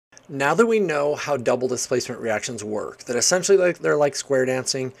Now that we know how double displacement reactions work, that essentially they're like square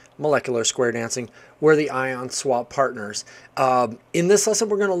dancing, molecular square dancing, where the ions swap partners, in this lesson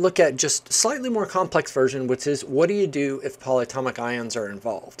we're going to look at just slightly more complex version, which is what do you do if polyatomic ions are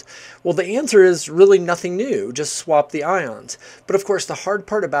involved? Well, the answer is really nothing new, just swap the ions. But of course the hard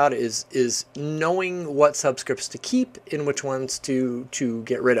part about it is knowing what subscripts to keep and which ones to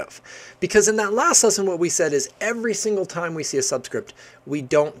get rid of. Because in that last lesson what we said is every single time we see a subscript, we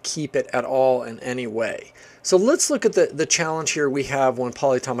don't keep it at all in any way. So let's look at the challenge here we have when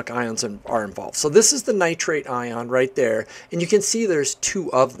polyatomic ions are involved. So this is the nitrate ion right there, and you can see there's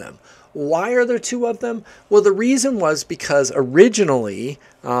two of them. Why are there two of them? Well, the reason was because originally,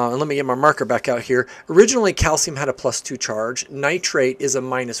 and let me get my marker back out here, originally calcium had a +2 charge, nitrate is a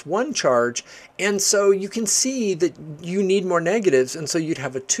 -1 charge, and so you can see that you need more negatives, and so you'd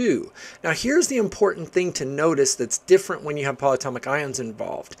have a 2. Now here's the important thing to notice that's different when you have polyatomic ions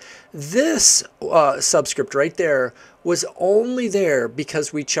involved. This subscript right there was only there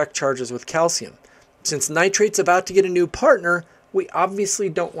because we checked charges with calcium. Since nitrate's about to get a new partner, we obviously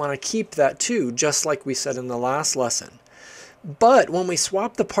don't want to keep that 2, just like we said in the last lesson. But when we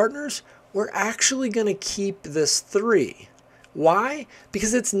swap the partners, we're actually going to keep this 3. Why?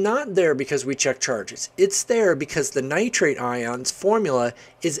 Because it's not there because we check charges. It's there because the nitrate ion's formula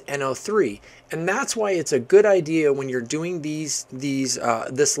is NO3. And that's why it's a good idea when you're doing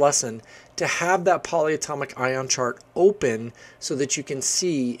this lesson to have that polyatomic ion chart open so that you can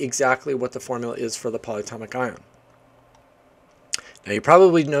see exactly what the formula is for the polyatomic ion. Now you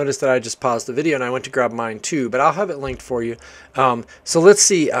probably noticed that I just paused the video and I went to grab mine too, but I'll have it linked for you. So let's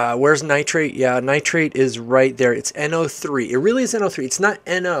see, where's nitrate? Yeah, nitrate is right there. It's NO3. It really is NO3. It's not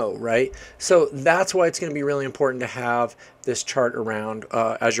NO, right? So that's why it's going to be really important to have this chart around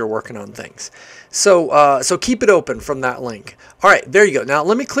as you're working on things. So keep it open from that link. All right, there you go. Now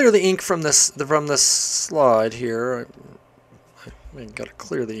let me clear the ink from this slide here. I got to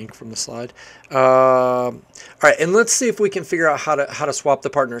clear the ink from the slide. All right, and let's see if we can figure out how to swap the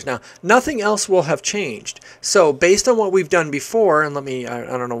partners. Now, nothing else will have changed. So based on what we've done before, and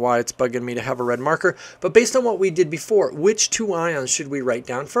I don't know why it's bugging me to have a red marker, but based on what we did before, which two ions should we write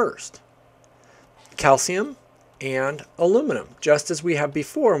down first? Calcium and aluminum, just as we have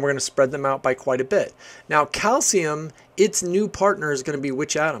before, and we're going to spread them out by quite a bit. Now, calcium, its new partner is going to be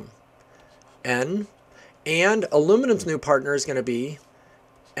which atom? N. And aluminum's new partner is going to be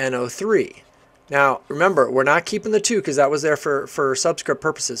NO3. Now, remember, we're not keeping the 2 because that was there for subscript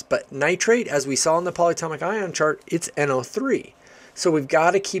purposes. But nitrate, as we saw in the polyatomic ion chart, it's NO3. So we've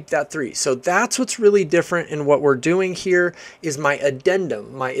got to keep that 3. So that's what's really different in what we're doing here is my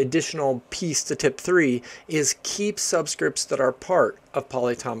addendum, my additional piece to tip 3 is keep subscripts that are part of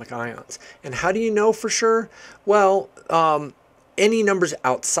polyatomic ions. And how do you know for sure? Well, any numbers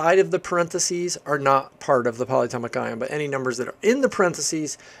outside of the parentheses are not part of the polyatomic ion, but any numbers that are in the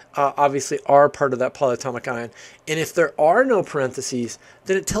parentheses obviously are part of that polyatomic ion. And if there are no parentheses,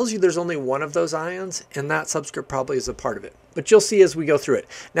 then it tells you there's only one of those ions, and that subscript probably is a part of it. But you'll see as we go through it.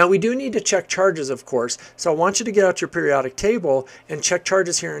 Now, we do need to check charges, of course, so I want you to get out your periodic table and check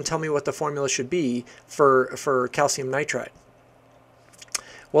charges here and tell me what the formula should be for calcium nitride.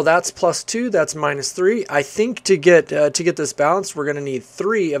 Well, that's +2, that's -3. I think to get this balanced, we're going to need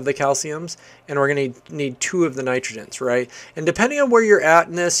 3 of the calciums, and we're going to need 2 of the nitrogens, right? And depending on where you're at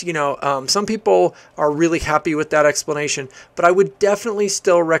in this, you know, some people are really happy with that explanation, but I would definitely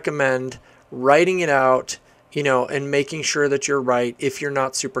still recommend writing it out, you know, and making sure that you're right if you're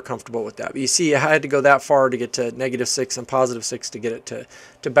not super comfortable with that. But you see, I had to go that far to get to -6 and +6 to get it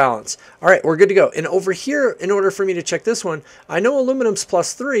to balance. All right, we're good to go. And over here, in order for me to check this one, I know aluminum's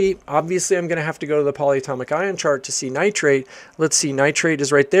 +3. Obviously, I'm going to have to go to the polyatomic ion chart to see nitrate. Let's see, nitrate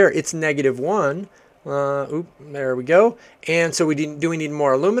is right there. It's -1. There we go. And so do we need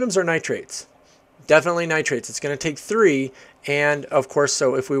more aluminums or nitrates? Definitely nitrates. It's going to take 3. And of course,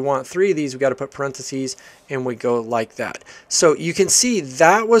 so if we want 3 of these, we've got to put parentheses and we go like that. So you can see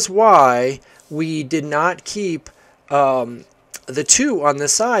that was why we did not keep the 2 on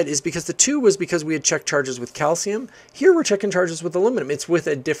this side, is because the 2 was because we had checked charges with calcium. Here we're checking charges with aluminum. It's with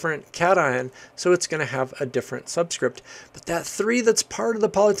a different cation, so it's going to have a different subscript. But that 3 that's part of the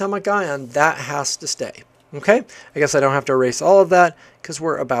polyatomic ion, that has to stay. Okay? I guess I don't have to erase all of that because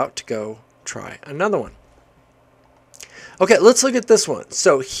we're about to go try another one. Okay, let's look at this one.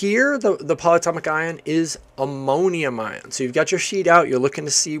 So here, the polyatomic ion is ammonium ion. So you've got your sheet out. You're looking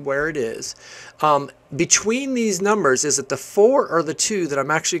to see where it is. Between these numbers, is it the 4 or the 2 that I'm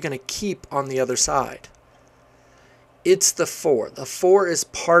actually going to keep on the other side? It's the 4. The 4 is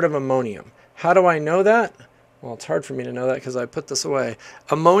part of ammonium. How do I know that? Well, it's hard for me to know that because I put this away.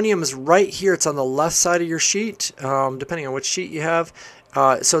 Ammonium is right here. It's on the left side of your sheet, depending on which sheet you have.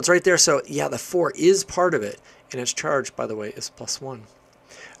 So it's right there. So yeah, the 4 is part of it. And its charge, by the way, is +1.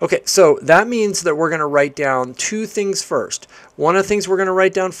 Okay, so that means that we're going to write down 2 things first. One of the things we're going to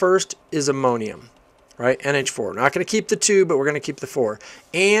write down first is ammonium, right? NH4. We're not going to keep the 2, but we're going to keep the 4.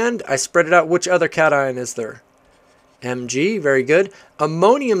 And I spread it out. Which other cation is there? Mg, very good.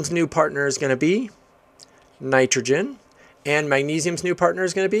 Ammonium's new partner is going to be nitrogen, and magnesium's new partner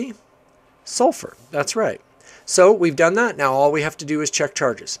is going to be sulfur. That's right. So we've done that. Now all we have to do is check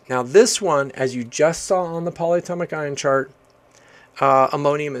charges. Now this one, as you just saw on the polyatomic ion chart,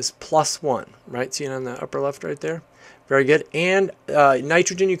 ammonium is +1, right? See it on the upper left right there? Very good. And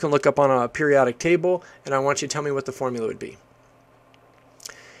nitrogen you can look up on a periodic table, and I want you to tell me what the formula would be.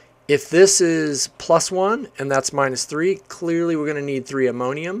 If this is +1 and that's -3, clearly we're going to need 3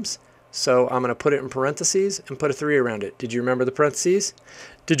 ammoniums. So I'm going to put it in parentheses and put a 3 around it. Did you remember the parentheses?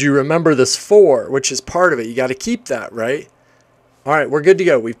 Did you remember this 4, which is part of it? You got to keep that, right? All right, we're good to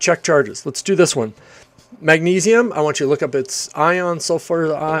go. We've checked charges. Let's do this one. Magnesium, I want you to look up its ion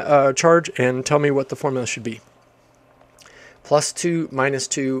sulfur charge and tell me what the formula should be. +2,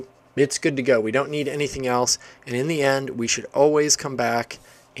 -2, it's good to go. We don't need anything else. And in the end, we should always come back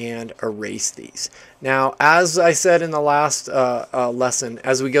and erase these. Now, as I said in the last lesson,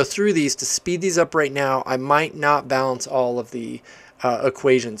 as we go through these, to speed these up right now, I might not balance all of the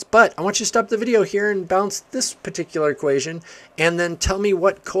equations, but I want you to stop the video here and balance this particular equation and then tell me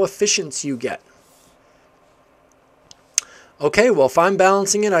what coefficients you get. Okay, well, if I'm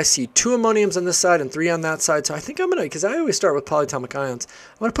balancing it, I see 2 ammoniums on this side and 3 on that side, so I think I'm going to, because I always start with polyatomic ions,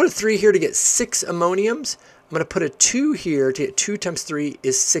 I'm going to put a 3 here to get 6 ammoniums. I'm going to put a 2 here to get 2 times 3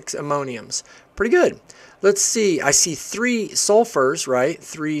 is 6 ammoniums. Pretty good. Let's see. I see 3 sulfurs, right?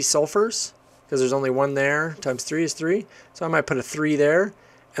 3 sulfurs, because there's only 1 there. Times 3 is 3. So I might put a 3 there.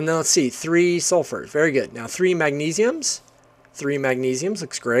 And then let's see. 3 sulfurs. Very good. Now 3 magnesiums. 3 magnesiums.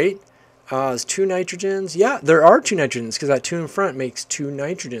 Looks great. There's 2 nitrogens. Yeah, there are 2 nitrogens because that 2 in front makes 2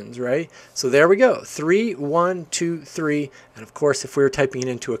 nitrogens, right? So there we go. 3, 1, 2, 3. And of course, if we were typing it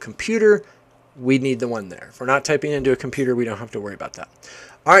into a computer, we'd need the 1 there. If we're not typing into a computer, we don't have to worry about that.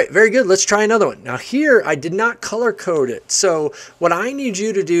 All right, very good. Let's try another one. Now here, I did not color code it. So what I need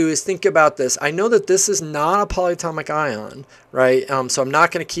you to do is think about this. I know that this is not a polyatomic ion, right? So I'm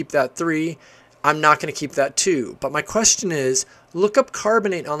not going to keep that 3. I'm not going to keep that 2. But my question is, look up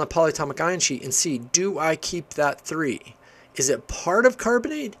carbonate on the polyatomic ion sheet and see, do I keep that 3? Is it part of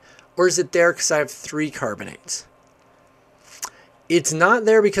carbonate, or is it there because I have 3 carbonates? It's not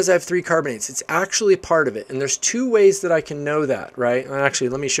there because I have 3 carbonates. It's actually part of it. And there's 2 ways that I can know that, right? And actually,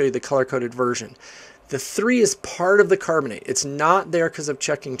 let me show you the color-coded version. The 3 is part of the carbonate. It's not there because of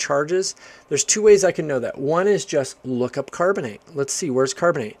checking charges. There's 2 ways I can know that. One is just look up carbonate. Let's see, where's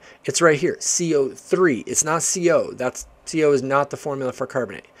carbonate? It's right here, CO3. It's not CO. CO is not the formula for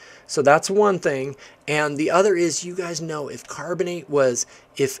carbonate. So that's one thing. And the other is, you guys know, if carbonate was,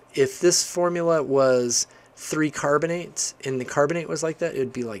 if this formula was 3 carbonates and the carbonate was like that, it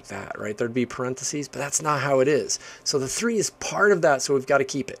would be like that, right? There'd be parentheses, but that's not how it is. So the 3 is part of that, so we've got to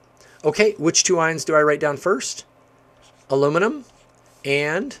keep it. Okay, which 2 ions do I write down first? Aluminum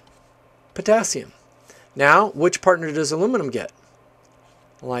and potassium. Now, which partner does aluminum get?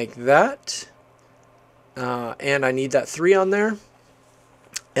 Like that. And I need that 3 on there.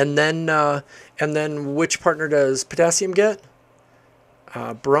 And then which partner does potassium get?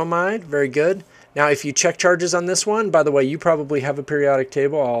 Bromide, very good. Now, if you check charges on this one, by the way, you probably have a periodic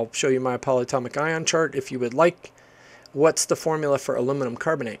table. I'll show you my polyatomic ion chart if you would like. What's the formula for aluminum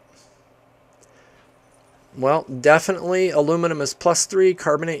carbonate? Well, definitely aluminum is +3,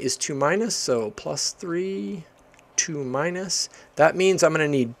 carbonate is 2-, so +3, 2-. That means I'm going to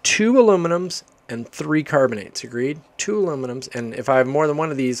need 2 aluminums and 3 carbonates, agreed? 2 aluminums, and if I have more than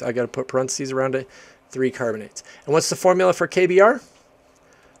one of these, I got to put parentheses around it, 3 carbonates. And what's the formula for KBr?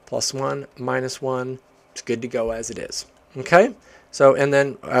 +1, -1, it's good to go as it is. Okay, so and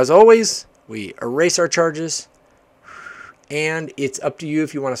then as always, we erase our charges, and it's up to you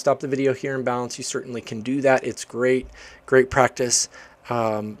if you want to stop the video here and balance. You certainly can do that. It's great practice,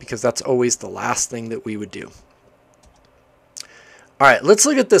 because that's always the last thing that we would do. All right, let's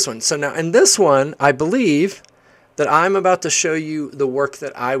look at this one. So now in this one, I believe that I'm about to show you the work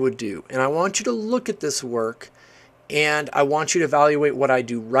that I would do, and I want you to look at this work, and I want you to evaluate what I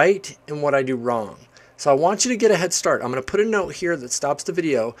do right and what I do wrong. So I want you to get a head start. I'm going to put a note here that stops the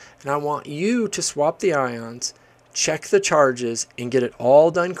video, and I want you to swap the ions, check the charges, and get it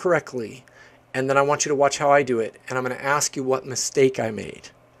all done correctly. And then I want you to watch how I do it, and I'm going to ask you what mistake I made.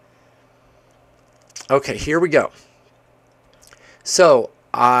 Okay, here we go. So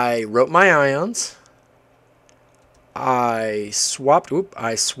I wrote my ions. I swapped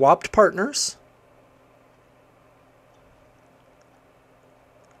partners.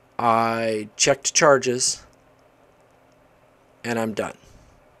 I checked charges, and I'm done.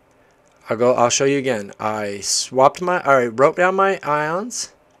 I'll show you again. I wrote down my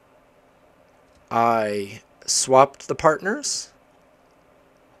ions. I swapped the partners,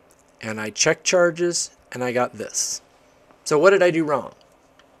 and I checked charges, and I got this. So what did I do wrong?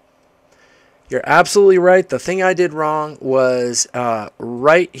 You're absolutely right. The thing I did wrong was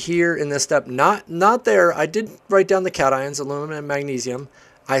right here in this step, not there. I did write down the cations, aluminum and magnesium.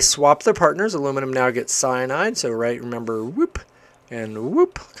 I swapped their partners. Aluminum now gets cyanide. So remember whoop and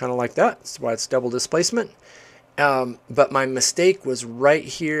whoop, kind of like that. That's why it's double displacement. But my mistake was right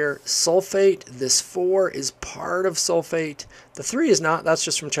here. Sulfate, this 4 is part of sulfate. The 3 is not. That's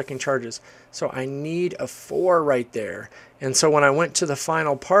just from checking charges. So I need a 4 right there. And so when I went to the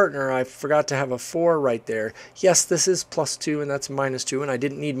final partner, I forgot to have a 4 right there. Yes, this is +2 and that's -2, and I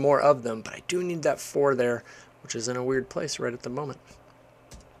didn't need more of them, but I do need that 4 there, which is in a weird place right at the moment.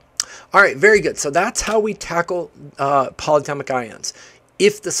 All right, very good. So that's how we tackle polyatomic ions.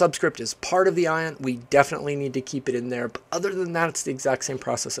 If the subscript is part of the ion, we definitely need to keep it in there. But other than that, it's the exact same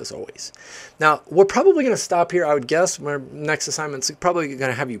process as always. Now, we're probably going to stop here, I would guess. Our next assignment's probably going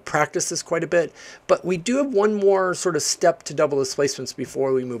to have you practice this quite a bit. But we do have one more sort of step to double displacements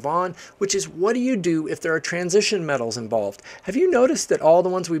before we move on, which is what do you do if there are transition metals involved? Have you noticed that all the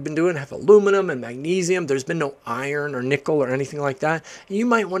ones we've been doing have aluminum and magnesium? There's been no iron or nickel or anything like that. And you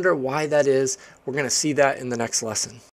might wonder why that is. We're going to see that in the next lesson.